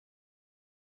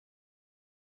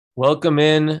Welcome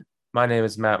in. My name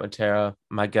is Matt Matera.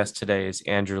 My guest today is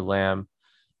Andrew Lamb.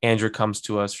 Andrew comes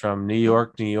to us from New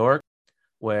York, New York,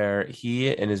 where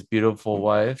he and his beautiful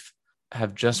wife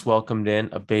have just welcomed in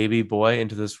a baby boy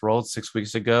into this world 6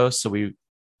 weeks ago. So we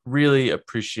really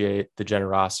appreciate the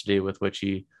generosity with which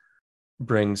he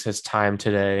brings his time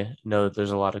today. Know that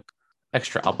there's a lot of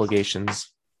extra obligations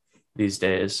these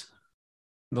days.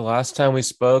 The last time we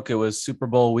spoke, it was Super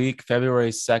Bowl week, February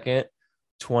 2nd,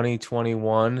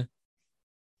 2021.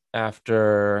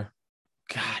 After,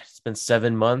 it's been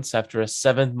 7 months. After a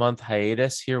 7 month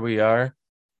hiatus, here we are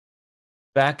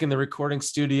back in the recording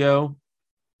studio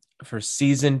for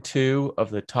season 2 of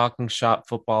the Talking Shop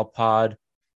Football Pod.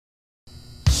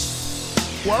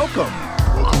 Welcome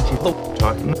to the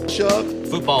Talking Shop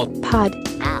Football Pod.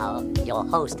 Now, your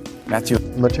host, Matthew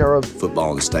Matera. Football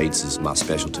in the States is my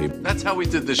specialty. That's how we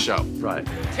did this show. Right.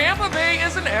 Tampa Bay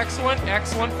is an excellent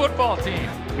football team.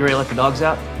 You ready to let the dogs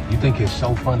out? You think it's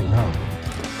so funny, huh?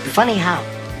 funny how?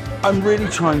 I'm really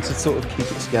trying to sort of keep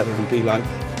it together and be like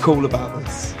cool about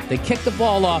this. They kick the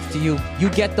ball off to you, you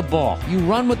get the ball. You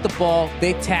run with the ball,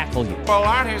 they tackle you. A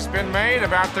lot has been made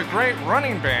about the great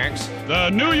running backs. The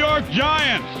New York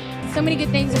Giants. So many good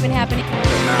things have been happening.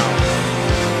 Now,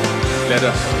 let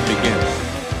us begin.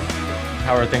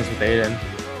 How are things with Aiden?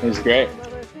 It was great.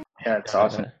 Yeah, it's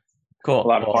awesome. Cool. A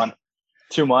lot of fun.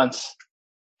 2 months.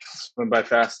 Went by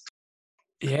fast.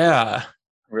 Yeah.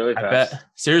 Really I fast. bet.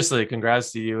 Seriously,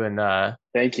 congrats to you and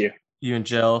Thank you. you and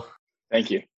Jill.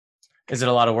 Thank you. Is it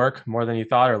a lot of work? More than you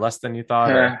thought or less than you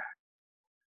thought?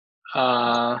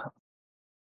 About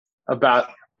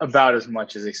as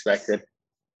much as expected,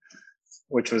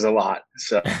 which was a lot.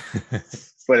 So,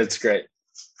 but it's great.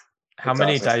 How It's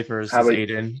many awesome. diapers How does about-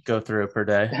 Aiden go through per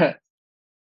day?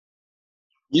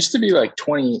 Used to be like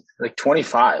 20, like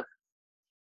 25.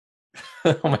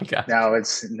 Oh my God. Now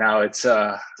it's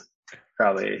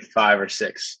probably 5 or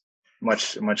 6.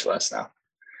 Much less now.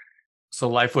 So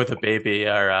life with a baby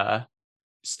are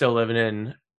still living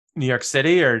in New York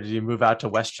City, or did you move out to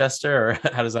Westchester, or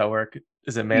how does that work?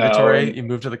 Is it mandatory? No. You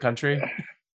move to the country?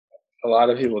 A lot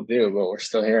of people do, but we're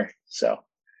still here. So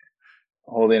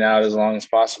holding out as long as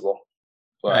possible.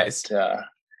 But Nice.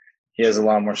 he has a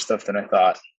lot more stuff than I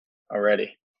thought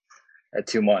already at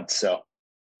 2 months. So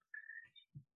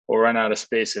we'll run out of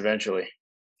space eventually.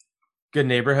 Good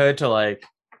neighborhood to like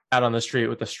out on the street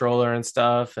with the stroller and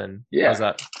stuff. And Yeah. how's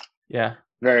that? Yeah.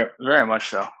 Very, very much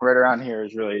so. Right around here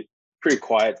is really pretty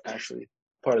quiet, actually.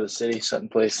 Part of the city, Sutton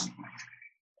Place.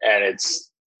 And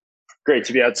it's great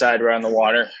to be outside around the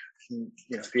water,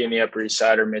 be in the Upper East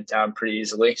Side or Midtown pretty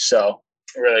easily. So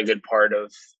a really good part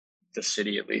of the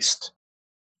city, at least.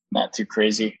 Not too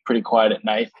crazy, pretty quiet at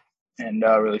night, and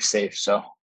really safe. So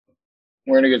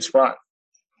we're in a good spot.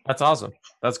 That's awesome.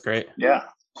 That's great. Yeah.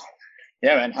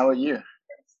 Yeah, man. How about you?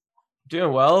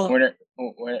 Doing well.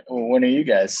 When are you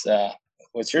guys?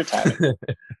 What's your time?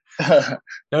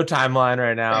 No timeline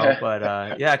right now,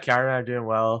 but yeah, Karen and I are doing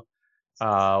well.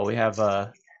 We have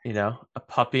a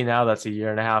puppy now that's 1.5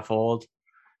 years old.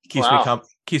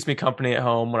 Keeps me company at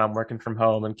home when I'm working from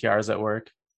home and Kiara's at work.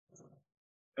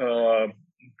 Boy,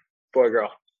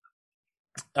 girl.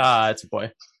 It's a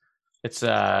boy. It's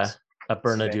a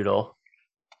Bernedoodle.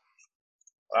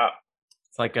 Wow.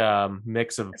 It's like a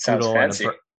mix of Sounds poodle fancy.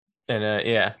 and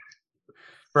yeah,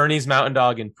 Bernese Mountain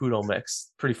Dog and poodle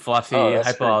mix. Pretty fluffy,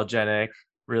 that's hypoallergenic,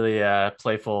 really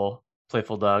playful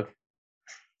dog.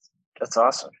 That's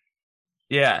awesome.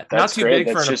 Yeah, That's not too great. big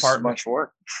That's for an just apartment. much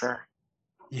work. Sure.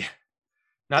 Yeah,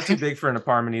 not too big for an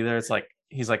apartment either. It's like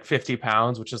he's like 50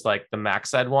 pounds, which is like the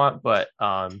max I'd want. But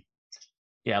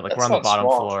yeah, like That's we're on the not bottom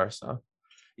small. floor, so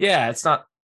yeah, it's not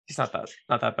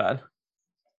that bad.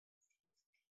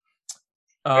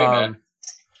 Great, man.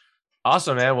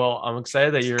 Awesome, man. Well, I'm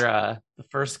excited that you're the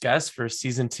first guest for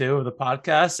season 2 of the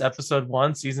podcast, episode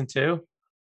 1, season 2.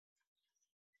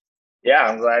 Yeah,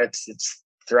 I'm glad it's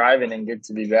thriving and good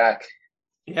to be back.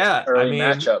 Yeah, Early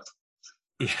matchup.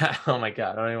 Yeah. Oh my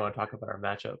God, I don't even want to talk about our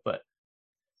matchup, but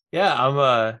yeah,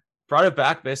 I'm brought it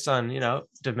back based on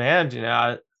demand.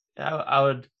 I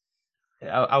would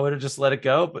have just let it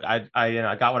go, but I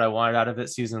got what I wanted out of it.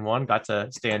 Season 1, got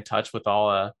to stay in touch with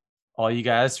all you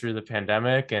guys through the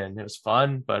pandemic, and it was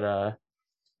fun. But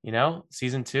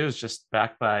season 2 is just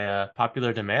backed by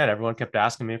popular demand. Everyone kept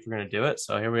asking me if we're going to do it,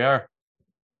 so here we are.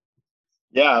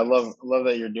 Yeah, I love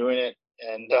that you're doing it,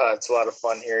 and it's a lot of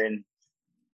fun hearing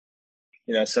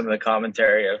some of the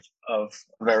commentary of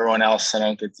everyone else. I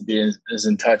don't get to be as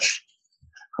in touch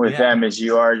with them as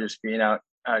you are, just being out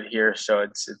here. So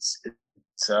it's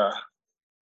a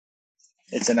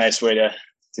nice way to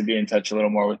be in touch a little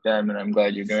more with them, and I'm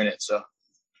glad you're doing it. So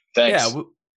thanks. Yeah,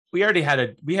 you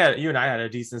and I had a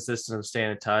decent system of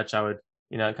staying in touch. I would,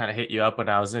 kind of hit you up when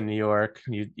I was in New York.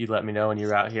 You'd let me know when you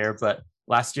were out here. But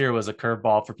last year was a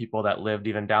curveball for people that lived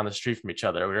even down the street from each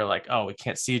other. We were like, oh, we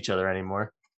can't see each other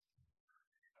anymore.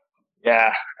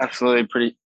 Yeah, absolutely.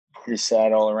 Pretty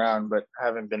sad all around, but I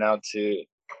haven't been out to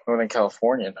Northern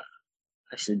California.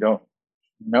 Actually don't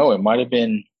know. It might have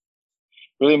been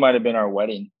our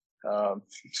wedding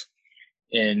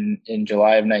in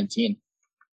July of 19,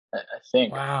 I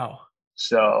think. Wow.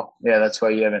 So yeah, that's why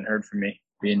you haven't heard from me,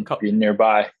 being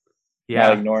nearby. Yeah.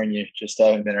 Not ignoring you, just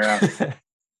haven't been around.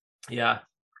 Yeah.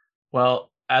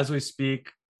 Well, as we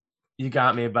speak, you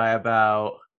got me by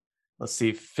about,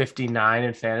 59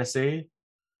 in fantasy.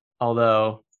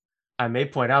 Although I may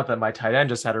point out that my tight end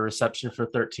just had a reception for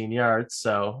 13 yards.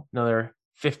 So another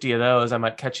 50 of those, I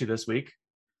might catch you this week.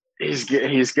 He's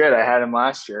good. I had him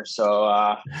last year.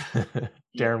 So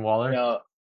Darren Waller.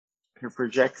 You're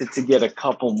projected to get a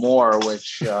couple more,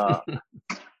 which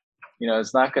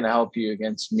it's not going to help you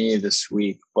against me this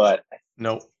week. But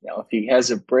nope. If he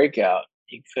has a breakout,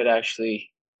 he could actually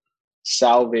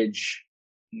salvage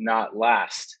not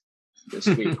last this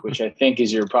week, which I think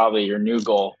is probably your new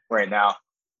goal right now.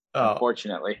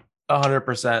 Unfortunately,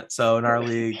 100%. So in our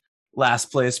league,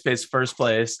 last place pays first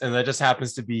place, and that just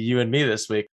happens to be you and me this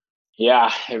week.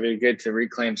 Yeah, it'd be good to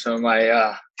reclaim some of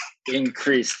my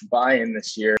increased buy-in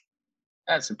this year.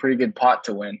 That's a pretty good pot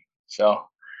to win. So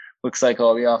looks like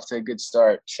I'll be off to a good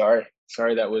start. Sorry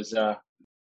that was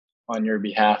on your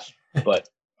behalf, but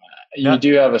you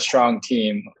do have a strong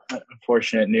team.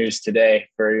 Unfortunate news today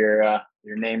for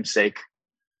your namesake.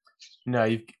 No,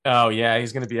 he's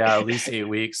going to be out at least 8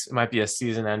 weeks. It might be a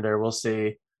season ender. We'll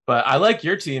see. But I like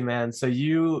your team, man. So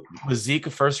was Zeke a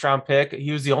first round pick?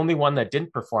 He was the only one that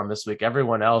didn't perform this week.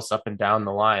 Everyone else up and down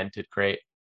the line did great.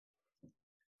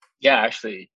 Yeah,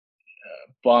 actually,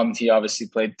 bummed. He obviously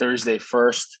played Thursday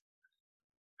first,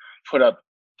 put up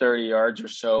 30 yards or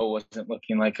so. Wasn't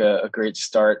looking like a great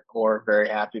start or very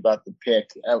happy about the pick.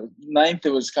 At ninth,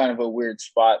 it was kind of a weird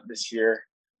spot this year.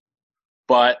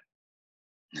 But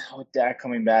with Dak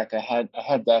coming back, I had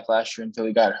Dak last year until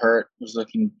he got hurt. It was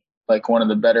looking like one of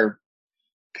the better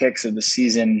picks of the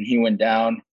season. He went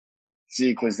down.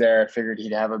 Zeke was there. I figured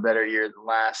he'd have a better year than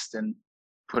last and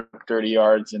put up 30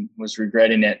 yards and was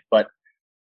regretting it. But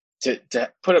to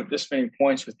put up this many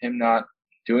points with him not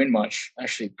doing much,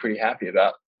 actually pretty happy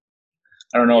about.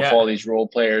 I don't know if all these role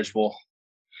players will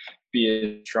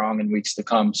be as strong in weeks to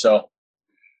come. So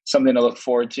something to look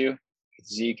forward to.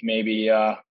 Zeke maybe,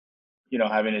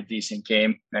 having a decent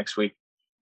game next week.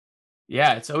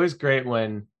 Yeah, it's always great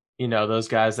when, those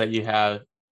guys that you have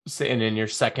sitting in your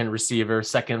second receiver,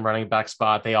 second running back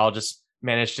spot, they all just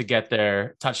manage to get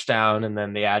their touchdown and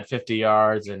then they add 50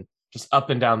 yards and just up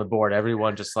and down the board.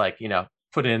 Everyone just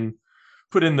put in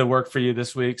the work for you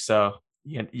this week. So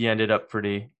you ended up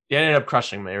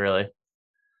crushing me, really.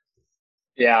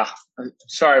 Yeah.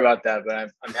 Sorry about that, but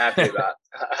I'm happy about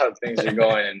how things are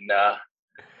going. And I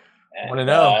want to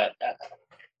know.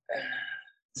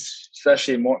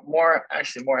 Especially more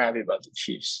happy about the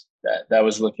Chiefs. That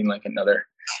was looking like another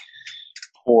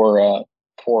poor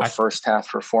first half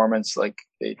performance like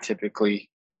they typically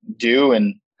do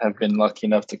and have been lucky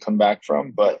enough to come back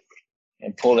from,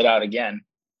 and pulled it out again.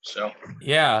 So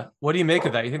yeah, what do you make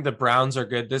of that? You think the Browns are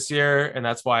good this year, and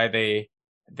that's why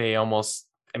they almost?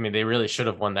 I mean, they really should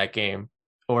have won that game.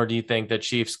 Or do you think the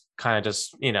Chiefs kind of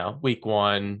just week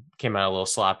one came out a little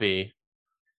sloppy?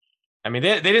 I mean,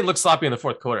 they didn't look sloppy in the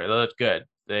fourth quarter. They looked good.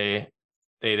 They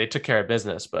took care of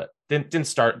business, but didn't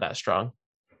start that strong.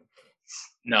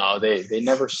 No, they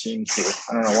never seemed to.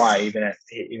 I don't know why. Even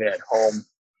at home,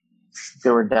 they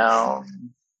were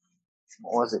down.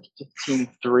 What was it,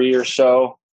 15-3 or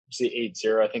so? It was the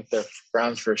 8-0. I think the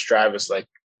Browns' first drive was like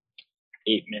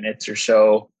 8 minutes or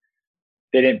so.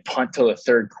 They didn't punt till the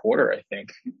third quarter, I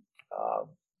think.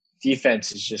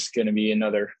 Defense is just going to be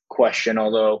another question,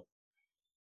 although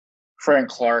Frank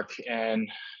Clark and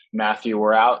Matthew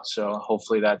were out, so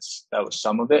hopefully that was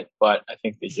some of it. But I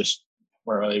think they just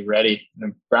weren't really ready.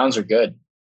 The Browns are good,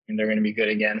 and they're going to be good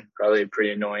again. Probably a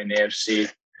pretty annoying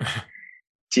AFC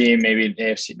team. Maybe the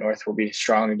AFC North will be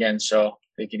strong again, so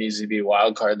they could easily be a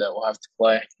wild card that we'll have to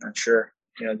play. Not sure,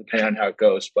 depending on how it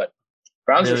goes. But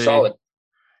Browns are solid.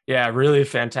 Yeah, really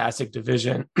fantastic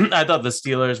division. I thought the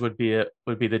Steelers would be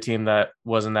the team that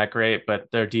wasn't that great, but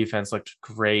their defense looked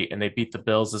great, and they beat the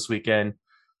Bills this weekend.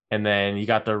 And then you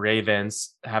got the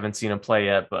Ravens. Haven't seen them play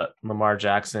yet, but Lamar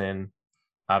Jackson,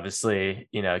 obviously,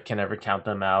 can never count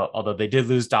them out. Although they did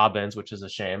lose Dobbins, which is a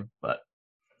shame. But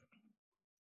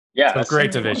yeah, it's a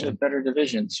great division. Better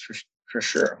divisions for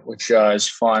sure, which is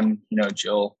fun.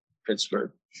 Jill,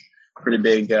 Pittsburgh, pretty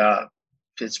big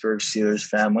Pittsburgh Steelers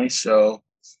family, so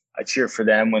I cheer for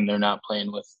them when they're not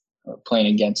playing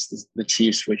against the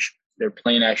Chiefs, which they're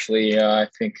playing actually, I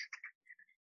think,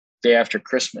 day after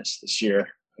Christmas this year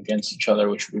against each other,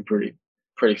 which would be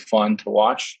pretty fun to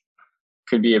watch.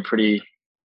 Could be a pretty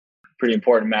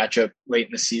important matchup late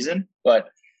in the season, but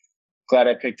glad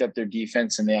I picked up their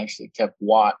defense and they actually kept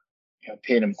Watt.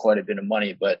 Paid him quite a bit of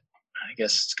money, but I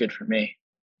guess it's good for me.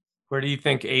 Where do you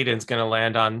think Aiden's going to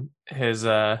land on his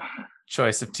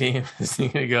choice of team? Is he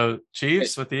going to go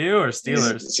Chiefs with you or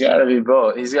Steelers? He's got to be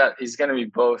both. He's going to be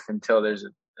both until there's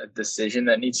a decision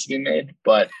that needs to be made.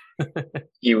 But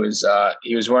he was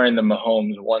wearing the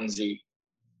Mahomes onesie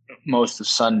most of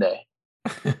Sunday,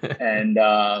 and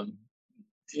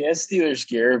he has Steelers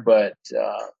gear, but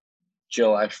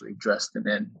Jill actually dressed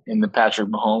him in the Patrick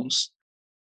Mahomes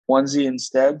onesie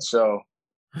instead. So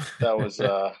that was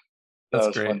that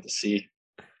was great. Fun to see.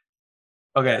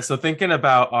 Okay, so thinking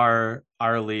about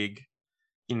our league,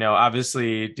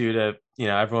 obviously due to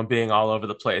everyone being all over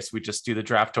the place, we just do the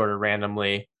draft order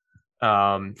randomly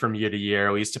from year to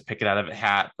year. We used to pick it out of a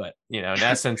hat, but in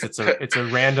essence, it's a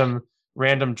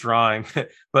random drawing.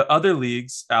 But other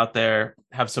leagues out there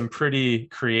have some pretty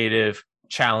creative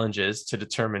challenges to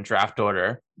determine draft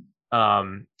order.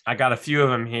 I got a few of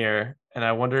them here, and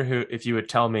I wonder if you would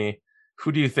tell me,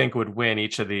 who do you think would win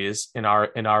each of these in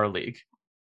our league?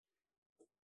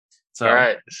 So, all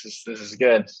right, this is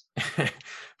good.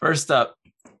 First up,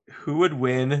 who would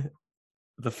win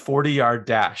the 40-yard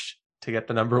dash to get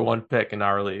the number one pick in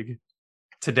our league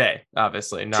today?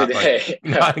 Obviously, not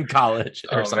in college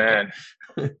or something.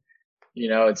 Man,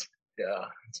 it's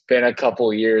been a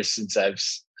couple years since I've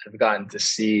gotten to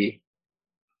see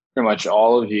pretty much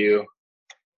all of you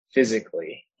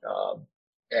physically,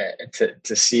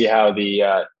 to see how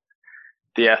the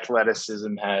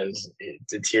athleticism has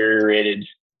deteriorated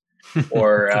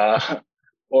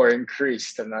or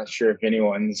increased. I'm not sure if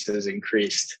anyone's has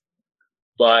increased,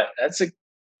 but that's a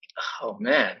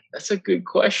good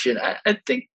question. I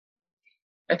think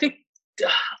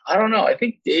I don't know. I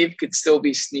think Dave could still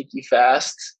be sneaky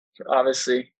fast.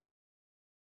 Obviously,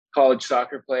 college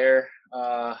soccer player.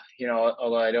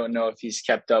 Although I don't know if he's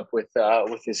kept up with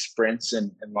his sprints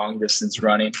and long distance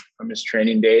running from his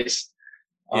training days.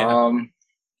 Yeah.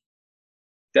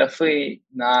 Definitely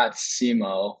not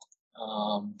Simo.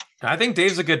 I think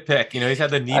Dave's a good pick. He's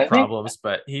had the knee problems,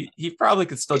 but he probably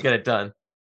could still get it done.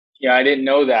 Yeah, I didn't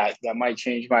know that. That might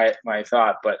change my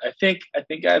thought, but I think I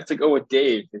have to go with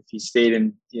Dave if he stayed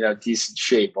in decent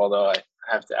shape. Although I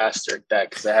have to asterisk that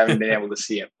because I haven't been able to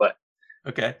see him. But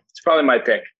okay, it's probably my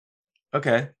pick.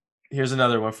 Okay, here's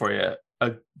another one for you: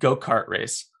 a go-kart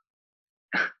race.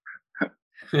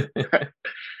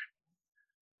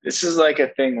 This is like a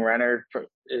thing Renner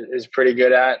is pretty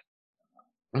good at.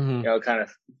 Mm-hmm. Kind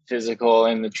of physical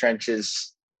in the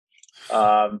trenches.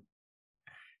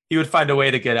 He would find a way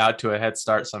to get out to a head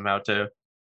start somehow too.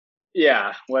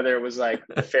 Yeah, whether it was like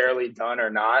fairly done or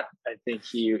not, I think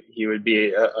he would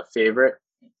be a favorite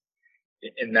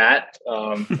in that.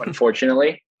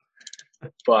 Unfortunately,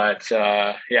 but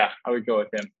yeah, I would go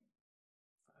with him.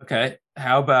 Okay,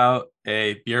 how about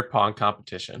a beer pong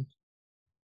competition?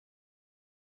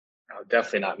 No,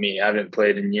 definitely not me. I haven't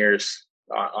played in years,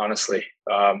 honestly.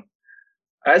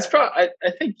 That's probably.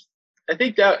 I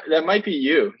think that might be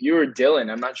you. You or Dylan.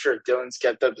 I'm not sure if Dylan's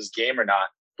kept up his game or not,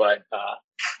 but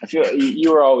I feel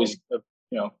you were always a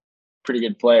pretty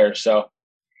good player. So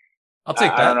I'll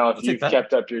take that. I don't know if you've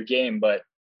kept up your game, but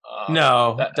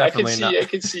no, definitely not. I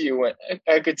could see you.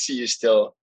 I could see you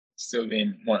still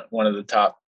being one of the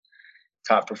top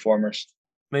performers.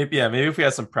 Maybe if we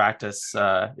had some practice,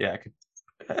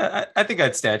 I think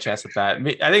I'd stand a chance with that.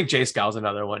 I think Jay Scal's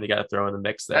another one you got to throw in the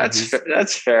mix there.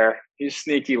 That's fair. He's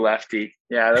sneaky lefty.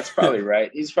 Yeah, that's probably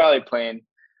right. He's probably playing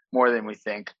more than we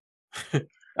think. All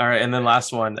right, and then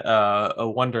last one, a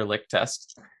Wonderlic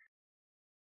test.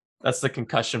 That's the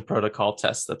concussion protocol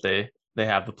test that they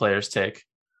have the players take.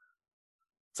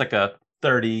 It's like a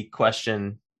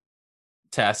 30-question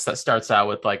test that starts out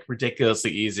with like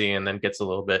ridiculously easy and then gets a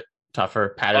little bit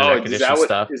tougher. Pattern recognition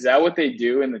stuff. Is that what they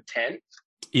do in the tent?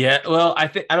 Yeah, well, I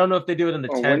don't know if they do it in the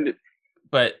tent,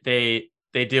 but they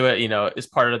do it, as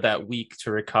part of that week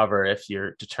to recover if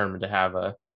you're determined to have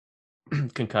a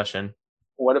concussion.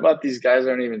 What about these guys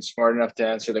aren't even smart enough to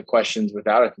answer the questions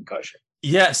without a concussion?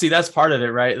 Yeah, see, that's part of it,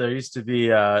 right? There used to be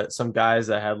some guys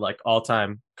that had like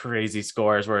all-time crazy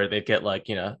scores where they get like,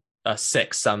 a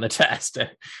 6 on the test, and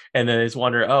then they just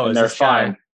wonder, is this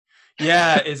fine?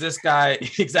 Yeah, is this guy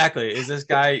exactly? Is this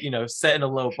guy, setting a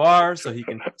low bar so he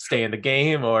can stay in the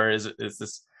game, or is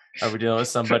this? Are we dealing with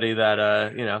somebody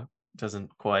that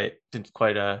didn't quite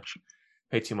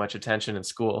pay too much attention in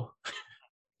school.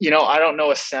 I don't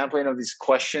know a sampling of these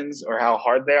questions or how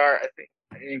hard they are.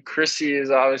 I think Chrissy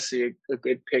is obviously a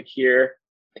good pick here.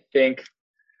 I think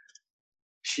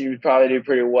she would probably do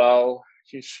pretty well.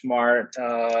 She's smart.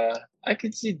 I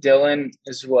could see Dylan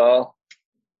as well.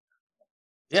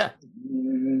 Yeah.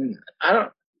 I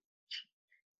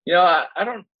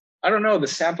don't know the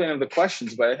sampling of the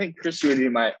questions, but I think Chrissy would be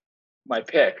my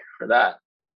pick for that.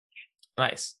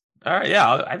 Nice. All right.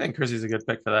 Yeah, I think Chrissy's a good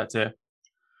pick for that too.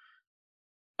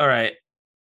 All right.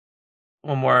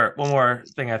 One more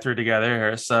thing I threw together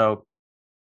here. So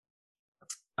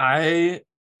you're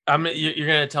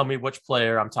going to tell me which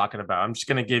player I'm talking about. I'm just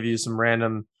going to give you some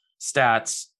random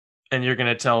stats and you're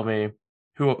going to tell me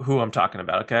who I'm talking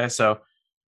about. Okay. So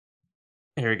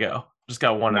here we go. Just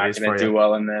got one of these for you. Not going to do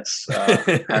well in this.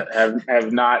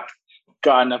 Have not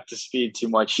gotten up to speed too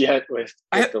much yet with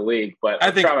the league, but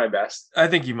I'll try my best. I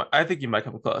think you might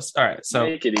come close. All right. So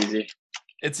make it easy.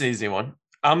 It's an easy one.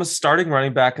 I'm a starting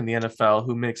running back in the NFL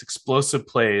who makes explosive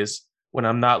plays when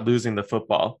I'm not losing the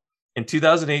football. In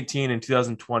 2018 and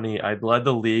 2020, I led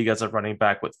the league as a running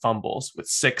back with fumbles, with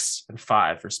 6 and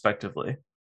 5, respectively.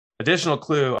 Additional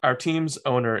clue, our team's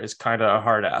owner is kind of a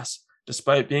hard ass.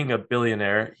 Despite being a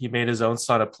billionaire, he made his own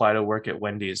son apply to work at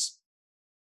Wendy's.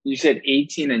 You said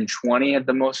 18 and 20 had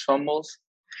the most fumbles?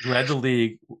 He led the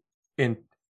league in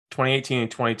 2018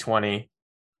 and 2020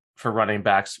 for running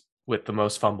backs with the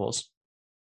most fumbles.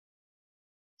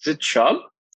 Is it Chubb?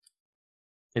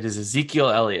 It is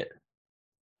Ezekiel Elliott.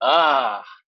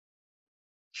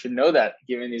 Should know that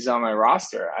given he's on my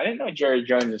roster. I didn't know Jerry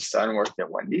Jones' son worked at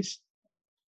Wendy's.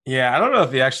 Yeah, I don't know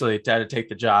if he actually had to take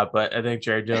the job, but I think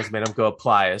Jerry Jones made him go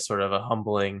apply as sort of a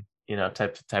humbling,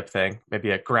 type thing. Maybe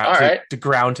a ground to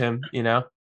ground him, I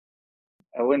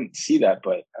wouldn't see that,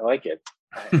 but I like it.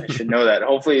 I should know that.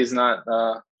 Hopefully he's not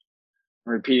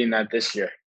repeating that this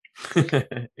year.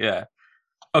 Yeah.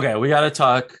 Okay, we got to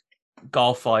talk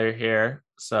golf while you're here.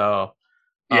 So,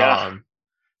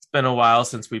 it's been a while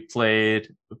since we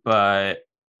played, but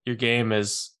your game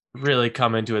has really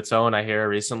come into its own, I hear,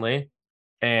 recently.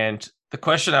 And the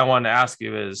question I wanted to ask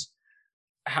you is,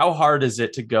 how hard is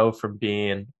it to go from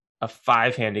being a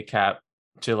 5 handicap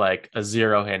to like a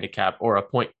 0 handicap or a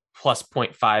plus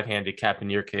 0.5 handicap in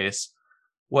your case?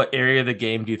 What area of the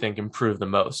game do you think improved the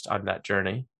most on that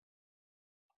journey?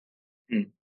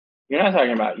 You're not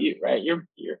talking about you, right?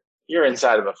 You're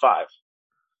inside of a 5.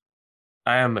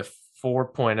 I am a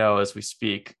 4.0 as we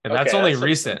speak, and that's only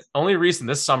recent. Only recent.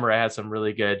 This summer, I had some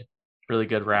really good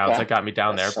rounds that got me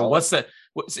down there.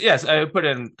 But yes, I put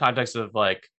it in context of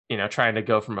like, trying to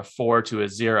go from a 4 to a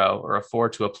 0 or a 4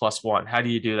 to a +1. How do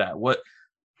you do that? What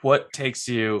takes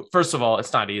you? First of all,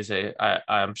 it's not easy,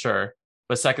 I'm sure.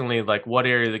 But secondly, like, what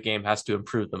area of the game has to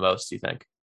improve the most, do you think?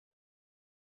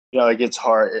 It gets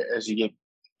hard as you get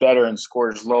better and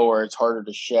scores lower. It's harder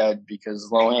to shed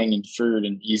because low-hanging fruit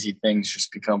and easy things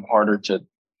just become harder to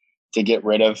get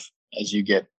rid of as you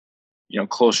get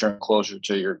closer and closer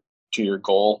to your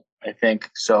goal. I think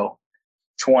so.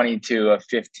 20 to a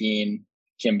 15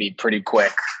 can be pretty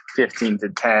quick. 15 to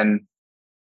 10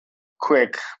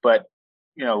 quick, but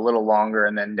a little longer,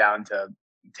 and then down to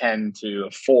 10 to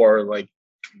a 4, like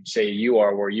say you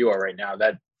are where you are right now.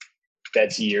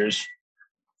 That's years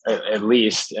at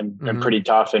least, and pretty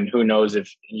tough. And who knows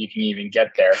if you can even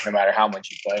get there, no matter how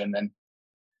much you play. And then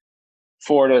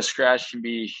 4 to a scratch can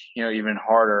be even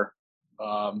harder.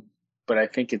 But I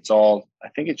think it's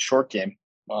short game.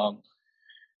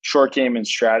 Short game and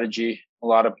strategy. A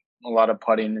lot of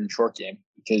putting in short game,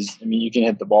 because you can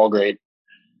hit the ball great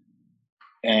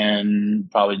and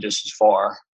probably just as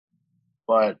far,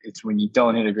 but it's when you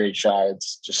don't hit a great shot,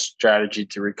 it's just strategy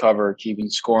to recover, keeping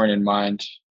scoring in mind,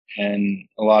 and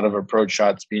a lot of approach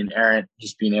shots being errant,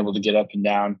 just being able to get up and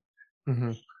down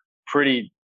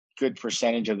pretty good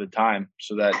percentage of the time,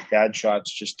 so that bad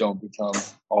shots just don't become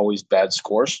always bad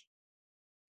scores.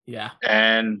 Yeah.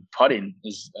 And putting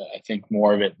is, I think,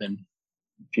 more of it than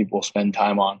people spend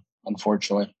time on,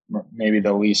 unfortunately. Maybe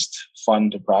the least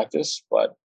fun to practice,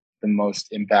 but the most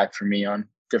impact for me on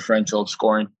differential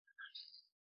scoring.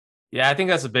 Yeah, I think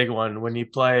that's a big one. When you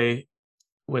play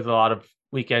with a lot of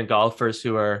weekend golfers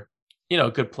who are,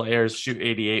 good players, shoot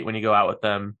 88 when you go out with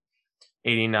them,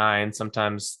 89,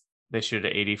 sometimes they shoot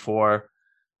at 84.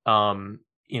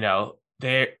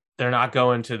 They're not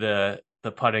going to the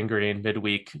putting green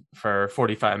midweek for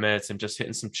 45 minutes and just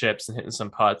hitting some chips and hitting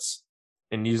some putts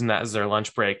and using that as their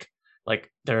lunch break.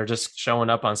 Like, they're just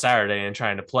showing up on Saturday and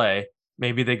trying to play.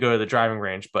 Maybe they go to the driving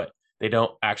range, but they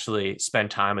don't actually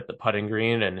spend time at the putting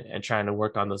green and trying to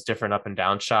work on those different up and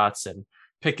down shots and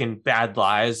picking bad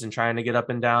lies and trying to get up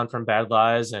and down from bad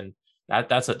lies. And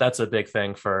that's a big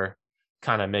thing for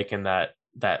kind of making that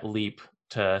leap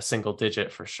to single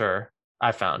digit for sure.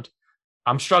 I found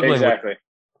I'm struggling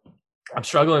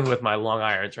with my long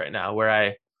irons right now,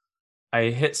 where I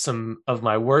hit some of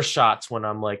my worst shots when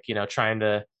I'm like, trying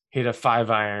to hit a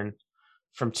 5-iron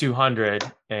from 200.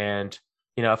 And,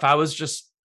 if I was just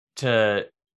to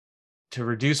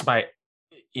reduce my,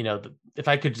 if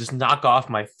I could just knock off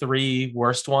my 3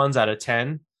 worst ones out of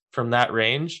 10 from that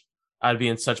range, I'd be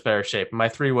in such better shape. My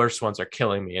 3 worst ones are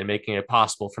killing me and making it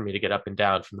possible for me to get up and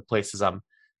down from the places I'm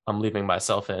leaving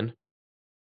myself in.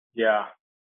 Yeah.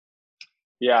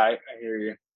 Yeah, I hear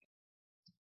you. I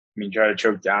mean, try to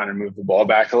choke down and move the ball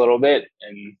back a little bit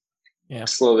and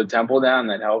slow the tempo down.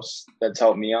 That helps. That's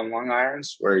helped me on long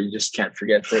irons, where you just can't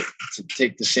forget to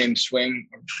take the same swing,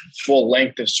 full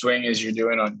length of swing as you're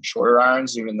doing on shorter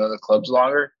irons, even though the club's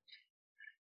longer,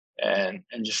 and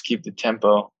just keep the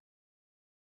tempo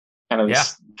kind of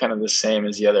the same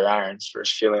as the other irons,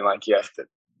 versus feeling like you have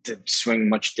to swing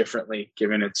much differently,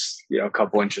 given it's a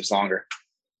couple inches longer.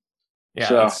 Yeah,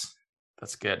 so,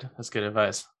 that's good. That's good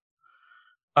advice.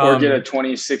 Or get a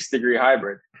 26-degree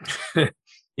hybrid.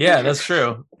 Yeah, that's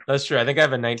true. That's true. I think I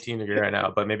have a 19-degree right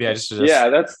now, but maybe I just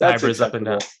that's hybrids up and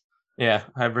down. Yeah,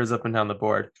 hybrids up and down the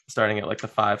board, starting at like the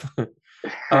 5.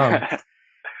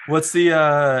 What's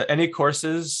the any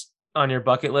courses on your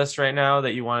bucket list right now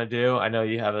that you want to do? I know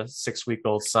you have a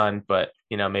 6-week-old son, but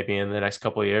maybe in the next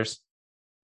couple of years.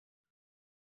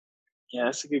 Yeah,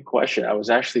 that's a good question. I was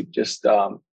actually just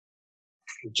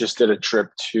did a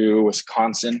trip to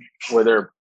Wisconsin, where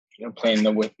they're playing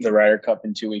the Ryder Cup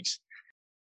in 2 weeks.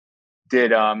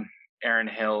 Did Erin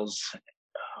Hills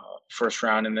first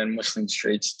round, and then Whistling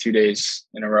Straits 2 days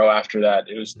in a row after that.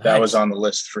 That was on the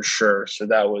list for sure. So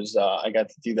that was I got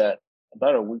to do that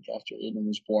about a week after Aiden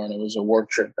was born. It was a work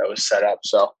trip that was set up,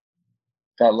 so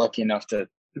got lucky enough to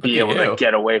be able to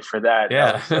get away for that.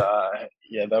 Yeah,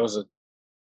 that was a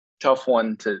tough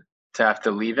one to have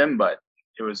to leave him, but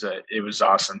it was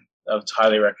awesome. That was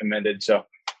highly recommended. So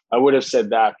I would have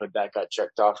said that, but that got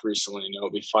checked off recently, and it'll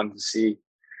be fun to see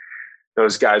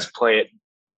those guys play it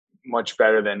much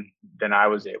better than I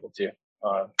was able to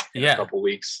in a couple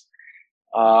weeks.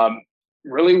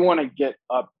 Really want to get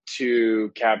up to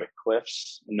Cabot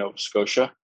Cliffs in Nova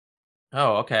Scotia.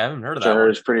 Oh, okay. I haven't heard of that.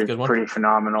 It's pretty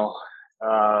phenomenal.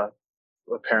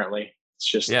 Apparently, it's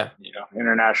just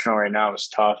international right now is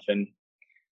tough, and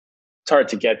it's hard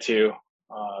to get to.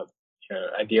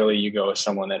 Ideally, you go with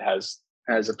someone that has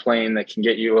a plane that can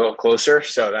get you a little closer.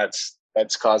 So that's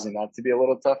causing that to be a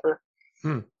little tougher.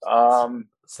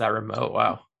 It's that remote.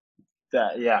 Wow.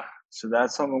 So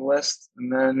that's on the list,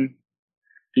 and then it'd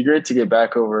be great to get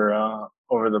back over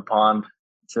the pond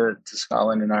to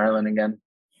Scotland and Ireland again.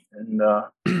 And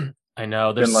I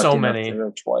know there's so many.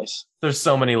 Twice. There's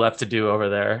so many left to do over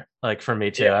there. Like for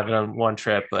me too. I've been on one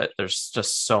trip, but there's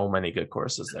just so many good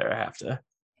courses there. I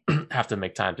have to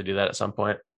make time to do that at some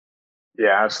point.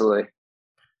 Yeah, absolutely.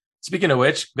 Speaking of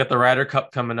which, we've got the Ryder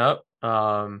Cup coming up.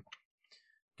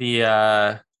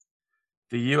 The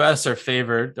U.S. are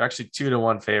favored. They're actually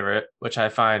 2-1 favorite, which I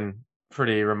find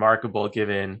pretty remarkable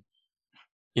given,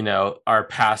 our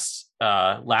past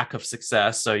lack of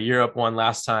success. So Europe won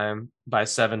last time by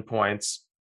 7 points.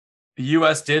 The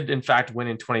U.S. did, in fact, win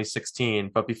in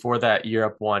 2016, but before that,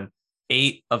 Europe won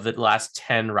 8 of the last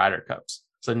 10 Ryder Cups.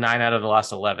 So 9 out of the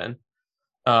last 11.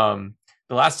 The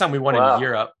last time we won in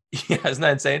Europe, isn't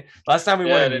that insane? The last time we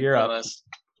won in Europe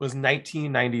was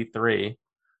 1993.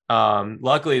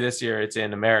 Luckily this year it's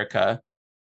in America,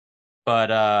 but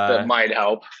that might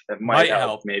help. That might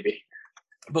help maybe.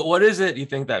 But what is it you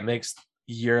think that makes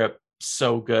Europe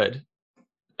so good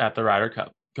at the Ryder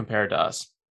Cup compared to us,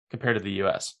 compared to the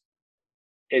US?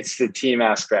 It's the team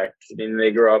aspect. I mean,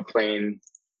 they grew up playing.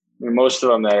 Most of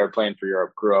them that are playing for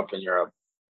Europe grew up in Europe.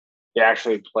 They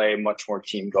actually play much more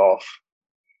team golf,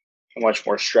 much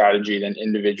more strategy than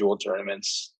individual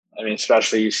tournaments. I mean,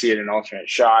 especially you see it in alternate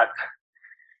shot.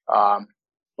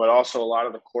 But also a lot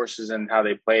of the courses and how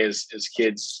they play as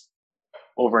kids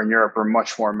over in Europe are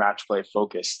much more match play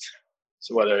focused.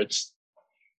 So whether it's,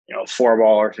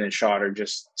 4-ball alternate shot or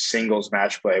just singles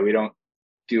match play, we don't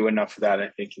do enough of that. I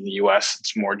think in the US,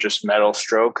 it's more just medal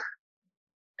stroke.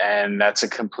 And that's a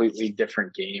completely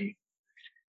different game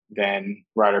than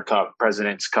Ryder Cup,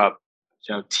 President's Cup,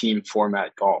 team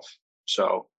format golf.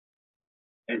 So,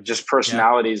 and just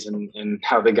personalities and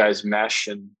how the guys mesh.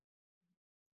 And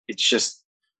it's just,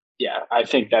 I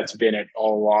think that's been it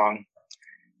all along.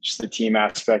 Just the team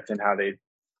aspect and how they've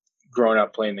grown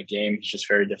up playing the game is just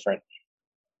very different.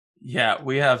 Yeah,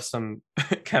 we have some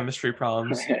chemistry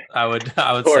problems. I would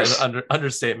Of say course.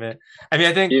 understatement. I mean,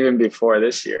 I think Even before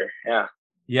this year. Yeah.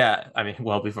 yeah, I mean,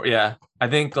 well before, yeah. I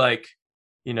think like,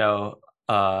 you know,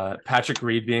 Patrick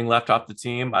Reed being left off the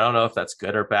team, I don't know if that's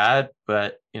good or bad,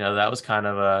 but that was kind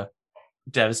of a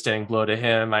devastating blow to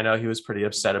him. I know he was pretty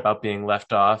upset about being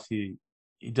left off. He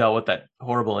dealt with that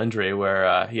horrible injury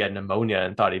where he had pneumonia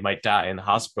and thought he might die in the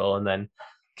hospital, and then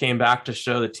came back to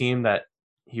show the team that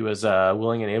he was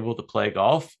willing and able to play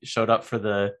golf. Showed up for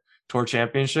the tour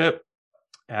championship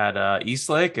at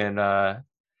Eastlake, and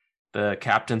the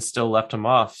captain still left him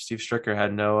off. Steve Stricker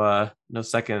had no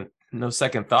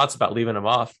second thoughts about leaving him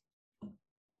off.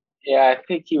 Yeah, I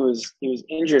think he was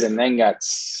injured and then got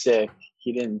sick.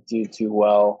 He didn't do too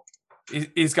well.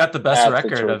 He's got the best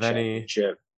record of any.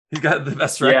 He's got the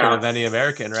best record of any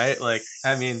American, right? Like,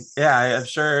 I mean, yeah, I'm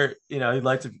sure you'd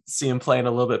like to see him playing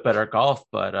a little bit better golf,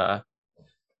 but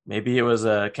maybe it was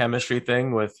a chemistry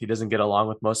thing with he doesn't get along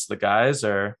with most of the guys,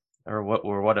 or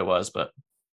what it was. But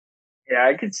yeah,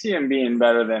 I could see him being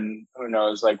better than, who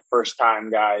knows, like first time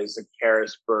guys like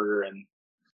Harris, Berger, and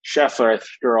Scheffler. I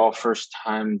think are all first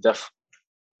time.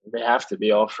 They have to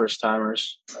be all first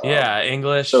timers. Yeah,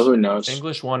 English. So who knows?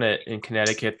 English won it in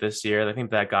Connecticut this year. I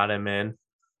think that got him in.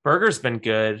 Berger's been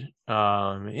good.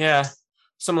 Yeah,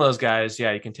 some of those guys,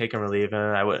 yeah, you can take him or leave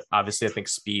him. I think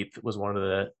Spieth was one of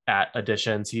the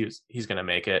additions. He's going to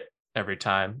make it every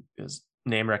time because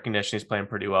name recognition. He's playing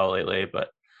pretty well lately, but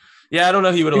yeah, I don't know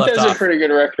if he would have left off. He has a pretty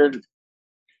good record.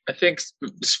 I think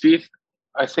Spieth,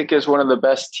 is one of the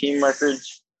best team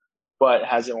records, but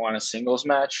hasn't won a singles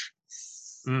match.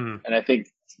 And I think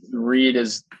Reed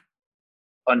is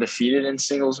undefeated in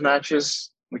singles matches,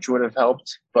 which would have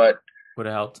helped. But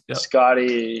Yep.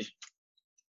 Scotty,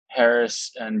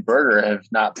 Harris, and Berger have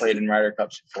not played in Ryder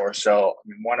Cups before, so I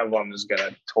mean, one of them is going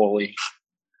to totally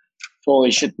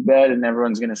shit the bed, and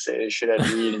everyone's going to say they should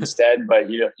have Reed instead. But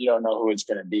you don't know who it's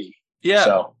going to be. Yeah,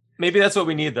 so maybe that's what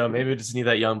we need, though. Maybe we just need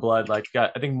that young blood. Like,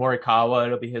 I think Morikawa,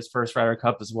 it'll be his first Ryder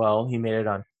Cup as well. He made it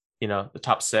on the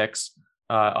top 6.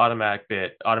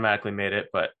 Automatically made it,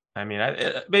 but I mean,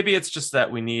 maybe it's just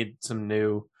that we need some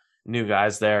new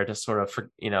guys there to sort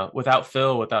of, without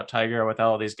Phil, without Tiger,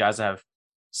 without all these guys that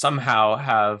somehow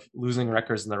have losing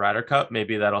records in the Ryder Cup.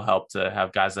 Maybe that'll help to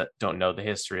have guys that don't know the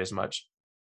history as much.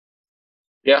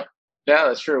 Yeah,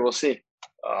 that's true. We'll see.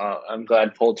 I'm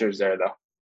glad Poulter's there, though.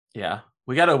 Yeah,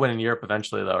 we got to win in Europe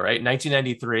eventually, though, right?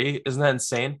 1993, isn't that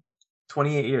insane?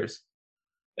 28 years.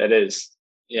 That is.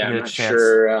 Yeah, I'm not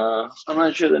sure. I'm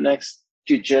not sure the next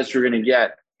two chess we're gonna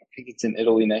get. I think it's in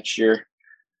Italy next year.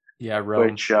 Yeah,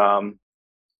 Rome. Which,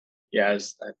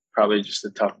 is probably just a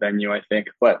tough venue, I think.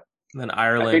 But and then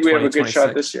Ireland. I think we have a good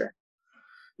shot this year.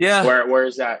 Yeah. Where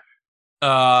is that?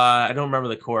 I don't remember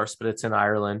the course, but it's in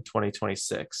Ireland,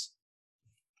 2026.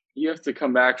 You have to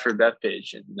come back for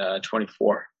Bethpage in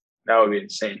 24. That would be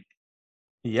insane.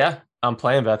 Yeah, I'm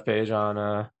playing Bethpage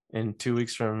on in 2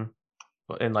 weeks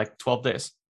in like 12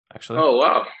 days. Actually. Oh,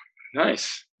 wow.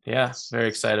 Nice. Yeah, very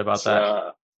excited about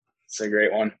that. It's a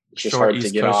great one. It's just Short hard East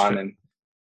to get Coast on. trip. And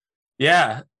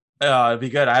yeah, it'd be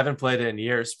good. I haven't played it in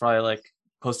years, probably like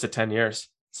close to 10 years.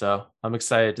 So I'm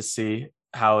excited to see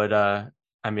how it, I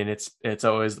mean, it's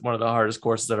always one of the hardest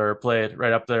courses I've ever played,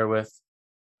 right up there with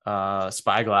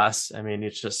Spyglass. I mean,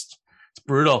 it's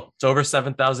brutal. It's over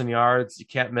 7,000 yards. You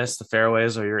can't miss the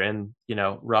fairways or you're in,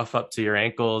 rough up to your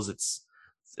ankles. It's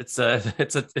a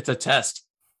test.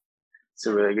 It's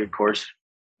a really good course.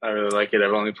 I really like it.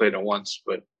 I've only played it once,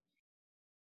 but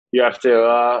you have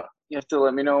to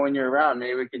let me know when you're around.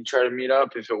 Maybe we can try to meet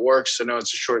up if it works. I know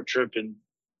it's a short trip and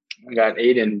I got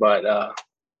Aiden, but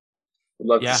would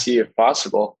love to see if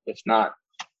possible. If not,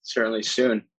 certainly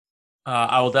soon.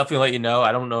 I will definitely let you know.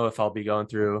 I don't know if I'll be going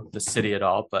through the city at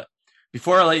all, but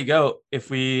before I let you go, if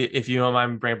you don't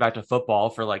mind, bring it back to football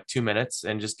for like 2 minutes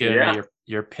and just give me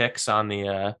your picks on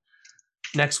the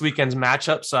next weekend's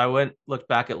matchup. So I looked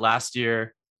back at last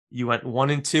year. You went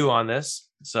 1-2 on this,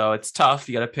 so it's tough.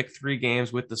 You got to pick 3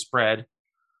 games with the spread.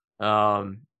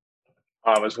 I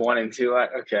was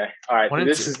 1-2. Okay, all right.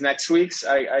 This is next week's.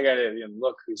 I gotta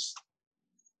look who's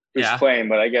playing,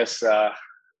 but I guess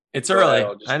it's early.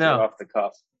 I know. Off the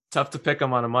cuff. Tough to pick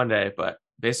them on a Monday, but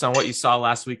based on what you saw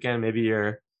last weekend, maybe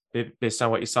based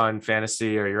on what you saw in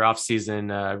fantasy or your off-season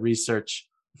research,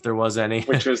 if there was any,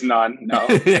 which was none.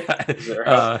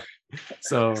 No.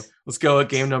 So let's go at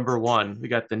game number 1. We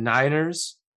got the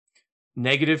Niners,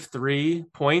 -3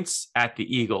 points at the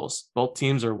Eagles. Both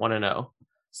teams are 1-0.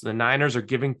 So the Niners are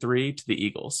giving 3 to the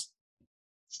Eagles.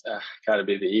 Got to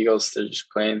be the Eagles. They're just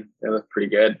playing. They look pretty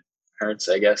good. Hurts,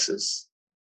 I guess, is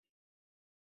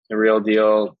the real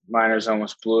deal. Miners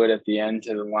almost blew it at the end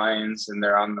to the Lions, and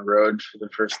they're on the road for the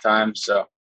first time. So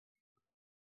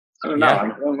I don't know.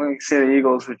 I'm going to say the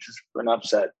Eagles, which is an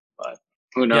upset, but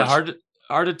who knows? Yeah,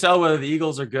 hard to tell whether the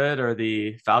Eagles are good or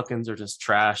the Falcons are just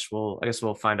trash. I guess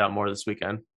we'll find out more this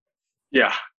weekend.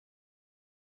 Yeah.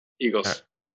 Eagles.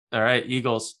 All right,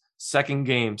 Eagles. Second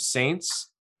game, Saints,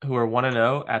 who are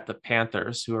 1-0 at the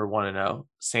Panthers, who are 1-0.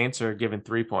 Saints are given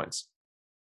 3 points.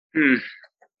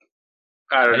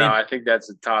 I don't know. I think that's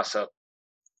a toss-up.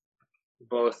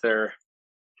 Both are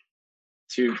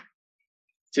to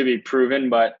be proven,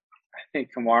 but I think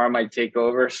Kamara might take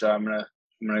over, so I'm gonna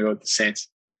go with the Saints.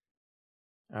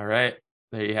 All right,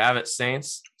 there you have it,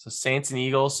 Saints. So Saints and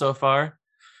Eagles so far.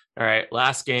 All right,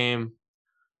 last game.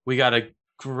 We got a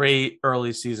great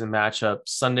early season matchup.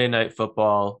 Sunday Night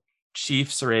Football.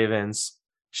 Chiefs Ravens.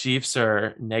 Chiefs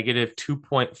are negative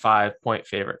 2.5 point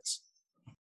favorites.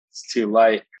 It's too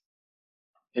light.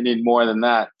 They need more than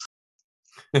that.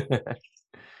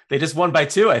 They just won by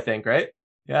 2, I think, right?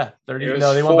 Yeah, 30.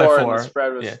 No, they won by 4. And the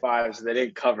spread was 5, so they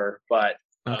didn't cover. But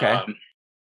okay,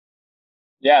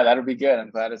 yeah, that'll be good. I'm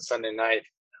glad it's Sunday night.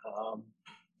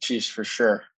 Chiefs for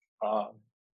sure.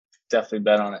 Definitely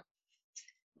bet on it.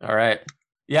 All right.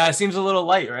 Yeah, it seems a little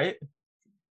light, right?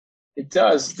 It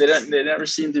does. They never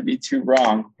seem to be too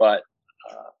wrong, but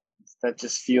that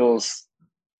just feels.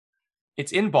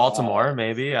 It's in Baltimore,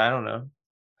 maybe. I don't know.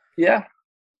 Yeah.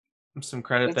 Some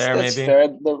credit there, maybe. Fair.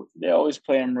 They always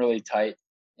play them really tight,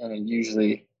 and it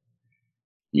usually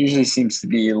seems to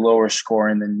be lower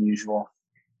scoring than usual,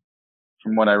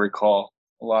 from what I recall.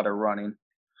 A lot of running.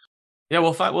 Yeah,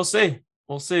 we'll see.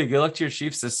 We'll see. Good luck to your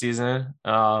Chiefs this season.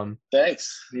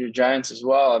 Thanks. Your Giants as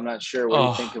well. I'm not sure. What do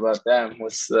you think about them?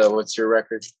 What's your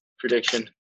record prediction?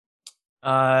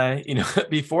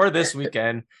 Before this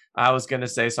weekend, I was gonna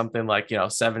say something like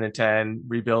 7-10,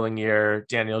 rebuilding year.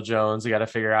 Daniel Jones, we got to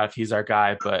figure out if he's our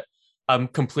guy. But I'm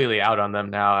completely out on them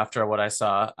now after what I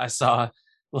saw. I saw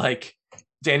like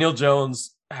Daniel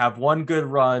Jones have one good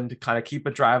run to kind of keep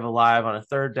a drive alive on a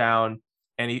third down,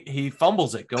 and he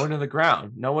fumbles it going to the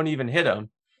ground. No one even hit him.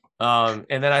 And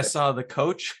then I saw the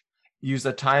coach use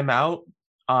a timeout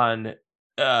on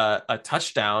a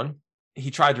touchdown.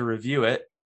 He tried to review it,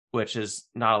 which is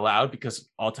not allowed because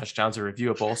all touchdowns are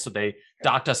reviewable. So they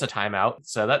docked us a timeout.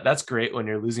 So that's great when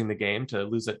you're losing the game to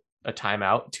lose a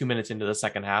timeout 2 minutes into the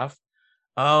second half.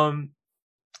 And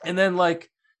then like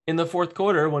in the fourth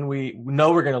quarter, when we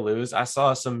know we're going to lose, I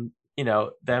saw some,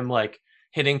 them like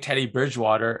hitting Teddy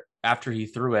Bridgewater after he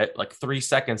threw it, like 3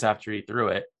 seconds after he threw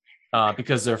it,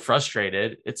 because they're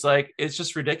frustrated. It's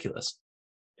just ridiculous.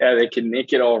 Yeah, they can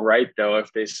make it all right though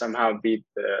if they somehow beat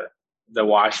the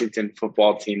Washington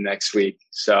football team next week.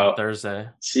 So Thursday,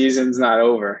 season's not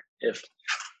over. If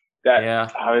that,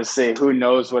 I would say, who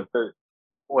knows what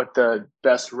the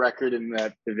best record in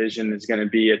that division is going to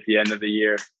be at the end of the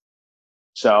year.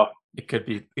 So it could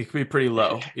be pretty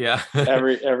low. Yeah.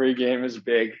 every game is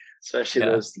big, especially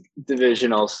those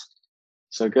divisionals.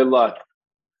 So good luck.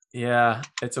 Yeah,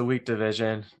 it's a weak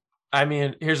division. I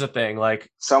mean, here's the thing, like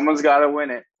someone's got to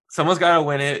win it.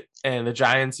 And the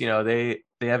Giants, they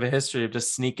have a history of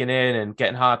just sneaking in and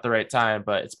getting hot at the right time,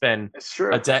 but it's been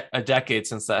a decade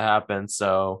since that happened.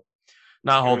 So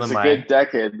not holding my good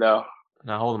decade though.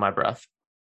 Not holding my breath.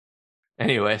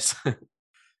 Anyways,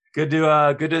 good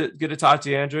to talk to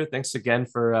you, Andrew. Thanks again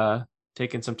for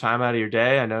taking some time out of your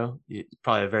day. I know you're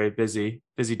probably very busy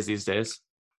these days.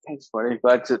 Thanks, buddy.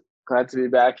 Glad to be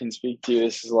back and speak to you.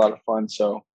 This is a lot of fun.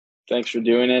 So thanks for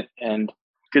doing it, and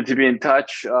good to be in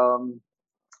touch.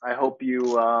 I hope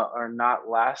you are not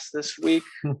last this week,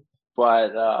 but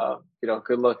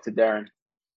good luck to Darren.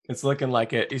 It's looking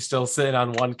like it. He's still sitting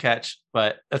on one catch,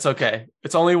 but that's okay.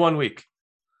 It's only 1 week.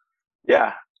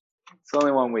 Yeah, it's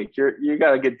only 1 week. You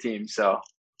got a good team, so I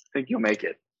think you'll make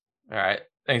it. All right.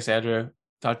 Thanks, Andrew.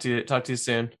 Talk to you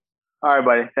soon. All right,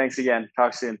 buddy. Thanks again.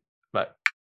 Talk soon.